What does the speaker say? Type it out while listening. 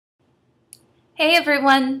Hey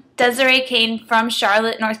everyone, Desiree Kane from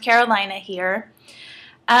Charlotte, North Carolina here.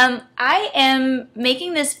 I am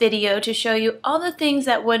making this video to show you all the things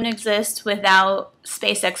that wouldn't exist without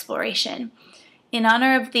space exploration. In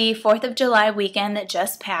honor of the 4th of July weekend that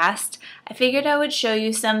just passed, I figured I would show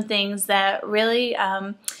you some things that really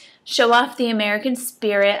show off the American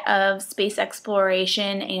spirit of space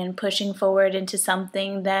exploration and pushing forward into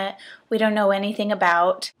something that we don't know anything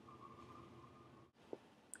about.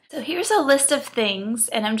 So here's a list of things,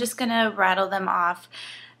 and I'm just going to rattle them off,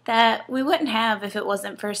 that we wouldn't have if it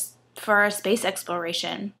wasn't for space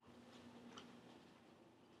exploration.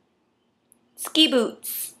 Ski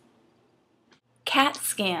boots. CAT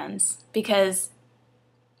scans, because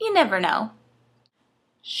you never know.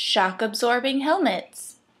 Shock-absorbing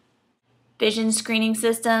helmets. Vision screening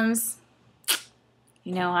systems.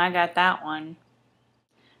 You know, I got that one.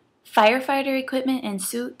 Firefighter equipment and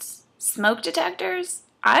suits. Smoke detectors.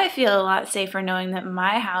 I feel a lot safer knowing that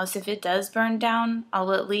my house, if it does burn down,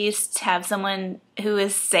 I'll at least have someone who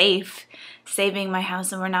is safe saving my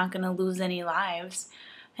house and we're not going to lose any lives.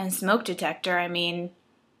 And smoke detector, I mean,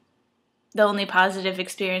 the only positive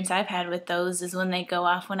experience I've had with those is when they go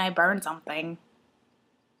off when I burn something,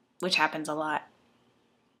 which happens a lot.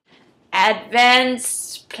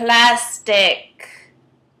 Advanced plastic.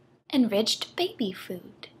 Enriched baby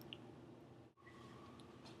food.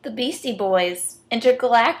 The Beastie Boys,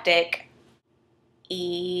 Intergalactic,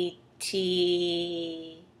 E.T.,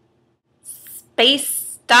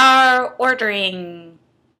 Space Star Ordering,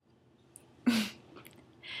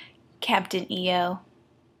 Captain EO,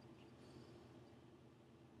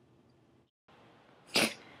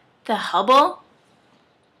 the Hubble,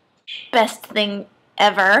 best thing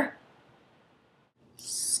ever,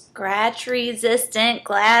 scratch-resistant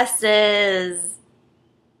glasses.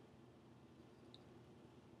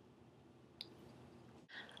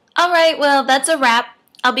 Alright, well, that's a wrap.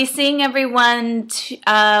 I'll be seeing everyone,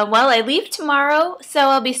 I leave tomorrow, so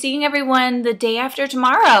I'll be seeing everyone the day after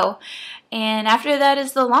tomorrow. And after that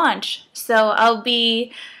is the launch. So I'll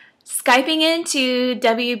be Skyping into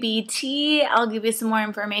WBT. I'll give you some more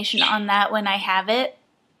information on that when I have it.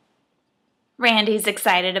 Randy's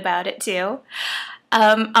excited about it too.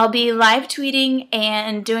 I'll be live tweeting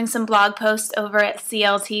and doing some blog posts over at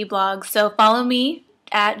CLT blog, so follow me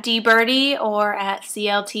at dbirdie or at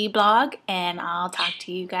CLT blog, and I'll talk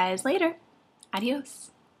to you guys later. Adios.